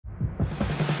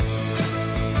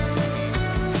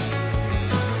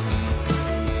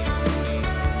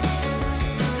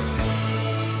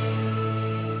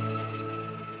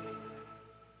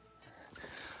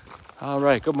All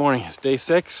right, good morning. It's day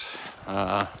 6.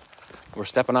 We're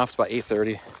stepping off. It's about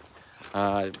 8:30.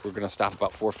 We're gonna stop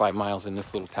about 4 or 5 miles in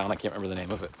this little town. I can't remember the name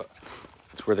of it, but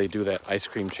it's where they do that ice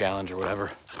cream challenge or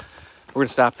whatever. We're gonna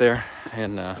stop there,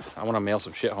 and I want to mail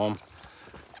some shit home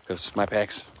because my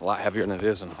pack's a lot heavier than it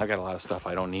is, and I got a lot of stuff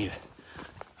I don't need.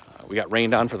 We got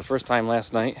rained on for the first time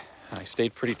last night. I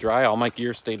stayed pretty dry. All my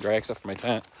gear stayed dry except for my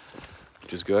tent,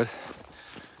 which is good.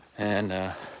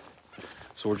 And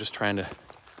so we're just trying to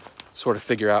sort of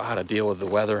figure out how to deal with the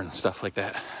weather and stuff like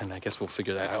that. And I guess we'll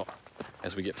figure that out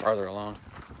as we get farther along.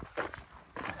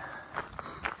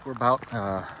 We're about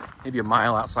maybe a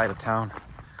mile outside of town.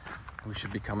 We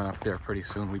should be coming up there pretty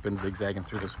soon. We've been zigzagging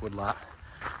through this woodlot,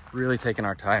 really taking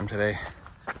our time today.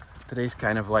 Today's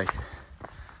kind of like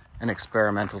an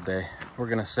experimental day. We're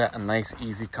gonna set a nice,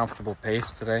 easy, comfortable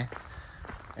pace today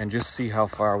and just see how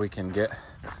far we can get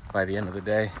by the end of the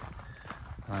day.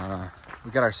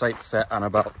 We got our sights set on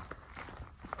about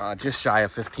just shy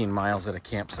of 15 miles at a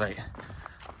campsite.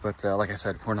 But like I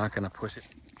said, we're not gonna push it.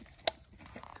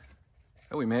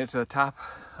 Oh, we made it to the top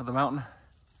of the mountain.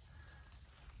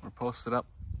 We're posted up,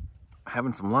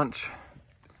 having some lunch,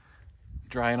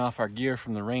 drying off our gear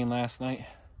from the rain last night.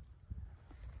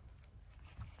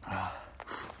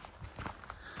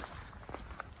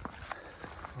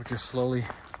 We're just slowly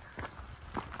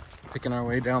picking our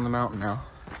way down the mountain now.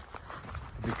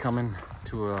 We'll be coming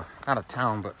to not a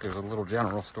town, but there's a little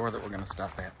general store that we're gonna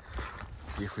stop at.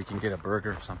 See if we can get a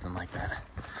burger or something like that.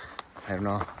 I don't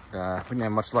know. We didn't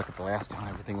have much luck at the last town.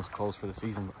 Everything was closed for the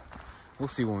season, but we'll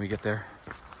see when we get there.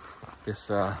 This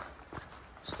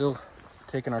still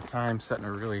taking our time, setting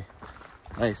a really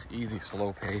nice, easy,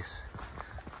 slow pace,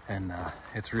 and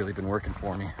it's really been working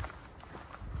for me.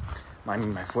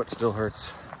 My foot still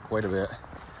hurts quite a bit.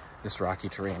 This rocky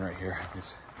terrain right here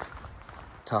is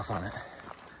tough on it,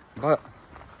 but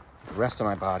the rest of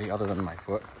my body, other than my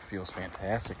foot, feels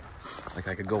fantastic. Like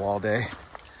I could go all day,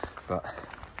 but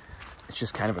it's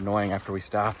just kind of annoying after we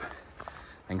stop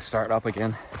and start up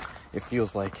again. It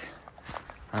feels like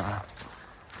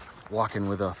walking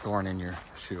with a thorn in your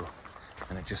shoe,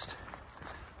 and it just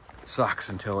sucks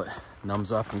until it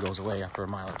numbs up and goes away after a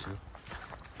mile or two.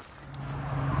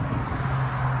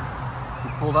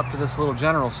 We pulled up to this little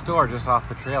general store just off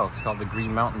the trail. It's called the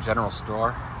Green Mountain General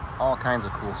Store. All kinds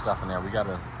of cool stuff in there. We got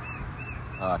a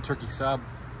turkey sub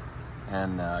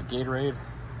and Gatorade,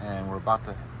 and we're about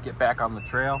to get back on the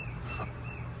trail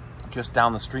just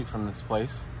down the street from this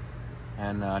place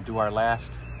and do our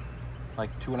last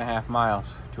like 2.5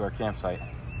 miles to our campsite.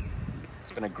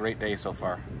 It's been a great day so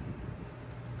far.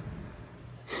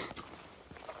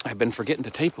 I've been forgetting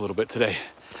to tape a little bit today.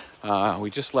 We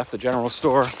just left the general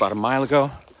store about a mile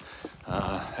ago.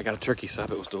 I got a turkey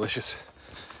sub, it was delicious.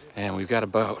 And we've got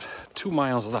about 2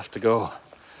 miles left to go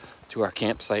to our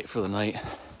campsite for the night.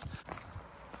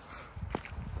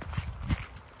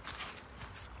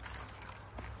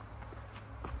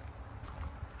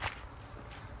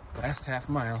 Last half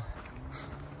mile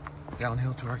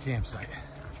downhill to our campsite.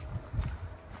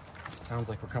 Sounds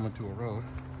like we're coming to a road.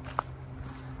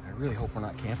 I really hope we're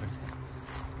not camping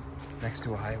next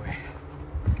to a highway.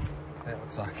 That would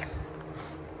suck.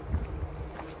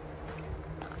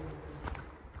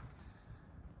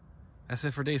 That's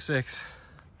it for day 6.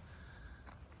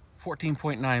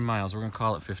 14.9 miles. We're gonna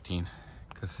call it 15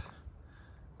 because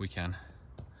we can.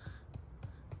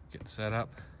 Getting set up,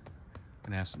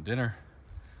 gonna have some dinner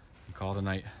and call it a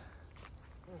night.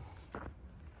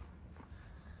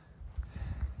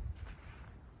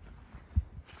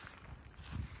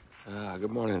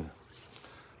 Good morning.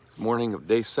 Morning of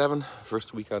day 7,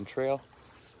 first week on trail.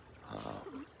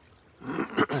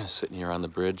 Sitting here on the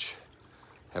bridge,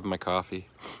 having my coffee.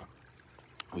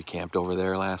 We camped over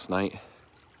there last night.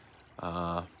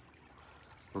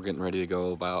 We're getting ready to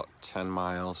go about 10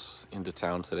 miles into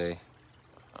town today.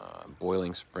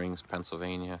 Boiling Springs,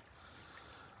 Pennsylvania.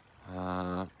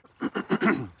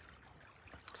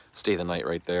 Stay the night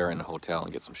right there in the hotel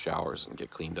and get some showers and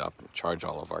get cleaned up and charge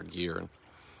all of our gear and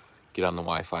get on the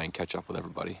Wi-Fi and catch up with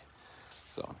everybody.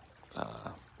 So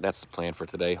that's the plan for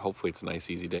today. Hopefully it's a nice,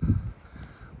 easy day.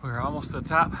 We're almost to the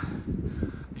top.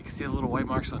 You can see the little white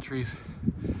marks on the trees.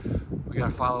 We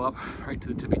gotta follow up right to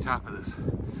the tippy top of this,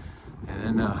 and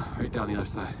then right down the other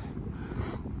side.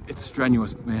 It's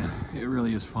strenuous, but man, it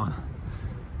really is fun.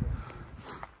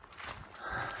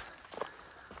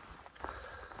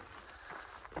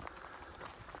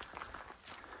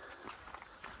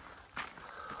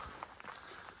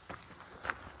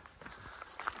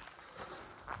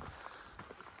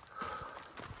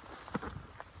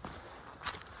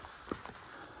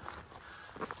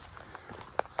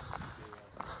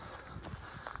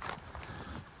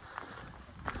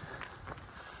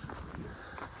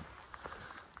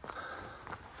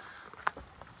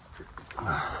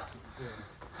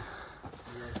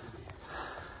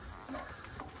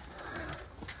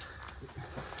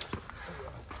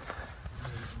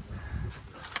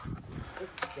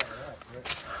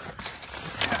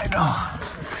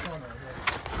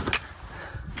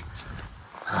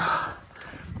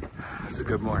 It's a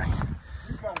good morning.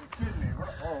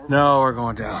 No, we're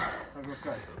going down.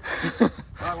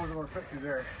 I wasn't going to fit you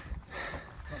there.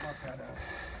 Something like that.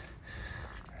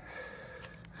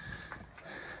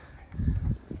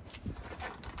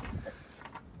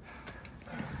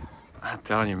 I'm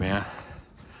telling you, man,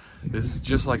 this is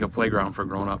just like a playground for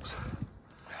grown-ups.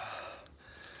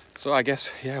 So I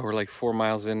guess, yeah, we're like 4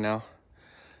 miles in now,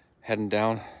 heading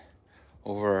down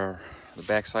over the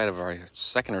backside of our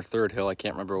second or third hill. I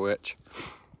can't remember which,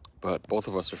 but both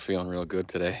of us are feeling real good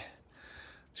today.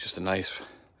 It's just a nice,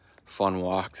 fun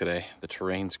walk today. The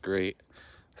terrain's great,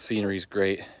 the scenery's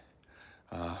great.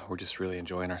 We're just really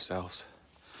enjoying ourselves.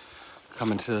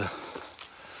 Coming to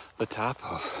the top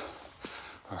of,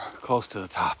 or close to the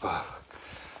top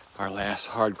of our last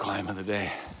hard climb of the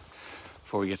day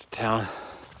before we get to town.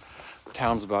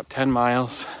 Town's about 10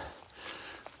 miles,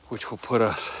 which will put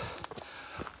us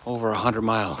over 100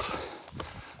 miles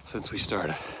since we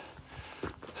started.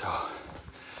 So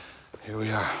here we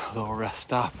are, a little rest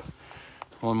stop.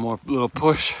 One more little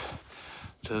push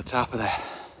to the top of that,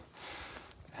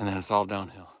 and then it's all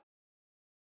downhill.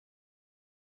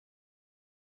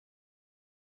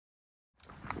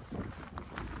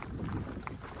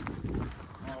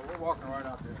 We're walking right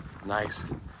out there. Nice.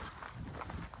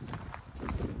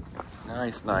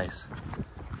 Nice, nice.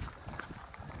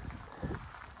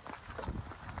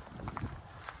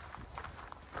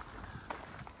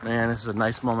 Man, this is a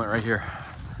nice moment right here.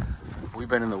 We've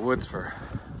been in the woods for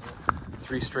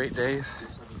 3 straight days,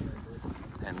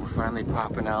 and we're finally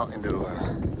popping out into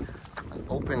an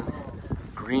open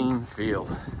green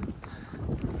field.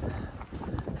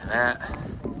 And that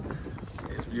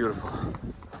is beautiful.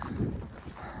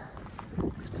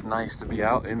 It's nice to be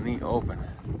out in the open.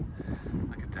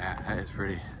 Look at that, that is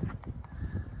pretty.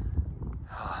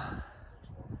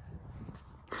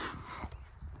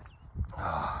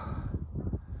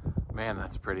 Man,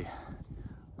 that's pretty.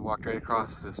 We walked right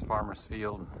across this farmer's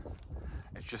field.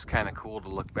 It's just kind of cool to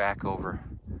look back over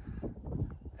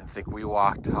and think we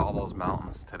walked all those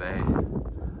mountains today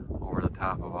over the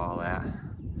top of all that,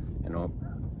 you know,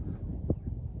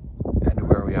 and to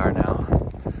where we are now.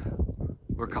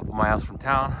 We're a couple miles from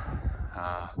town.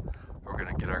 We're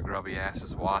gonna get our grubby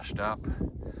asses washed up,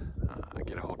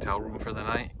 get a hotel room for the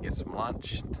night, get some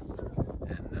lunch,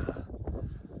 and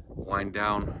wind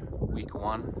down week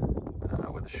 1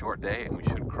 with a short day, and we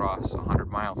should cross 100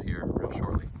 miles here real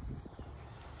shortly.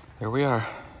 There we are,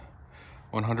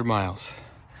 100 miles,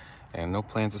 and no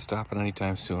plans of stopping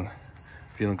anytime soon.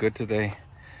 Feeling good today.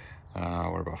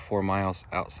 We're about 4 miles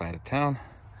outside of town,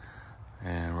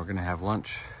 and we're gonna have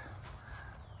lunch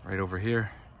right over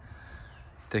here.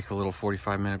 Take a little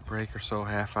 45-minute break or so,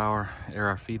 half hour, air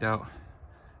our feet out,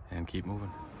 and keep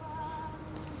moving.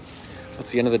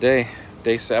 That's the end of the day,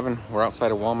 day 7. We're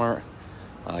outside of Walmart,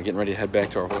 getting ready to head back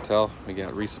to our hotel. We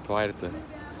got resupplied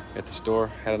at the store,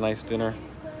 had a nice dinner,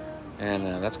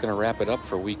 and that's gonna wrap it up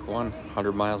for week 1,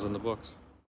 100 miles in the books.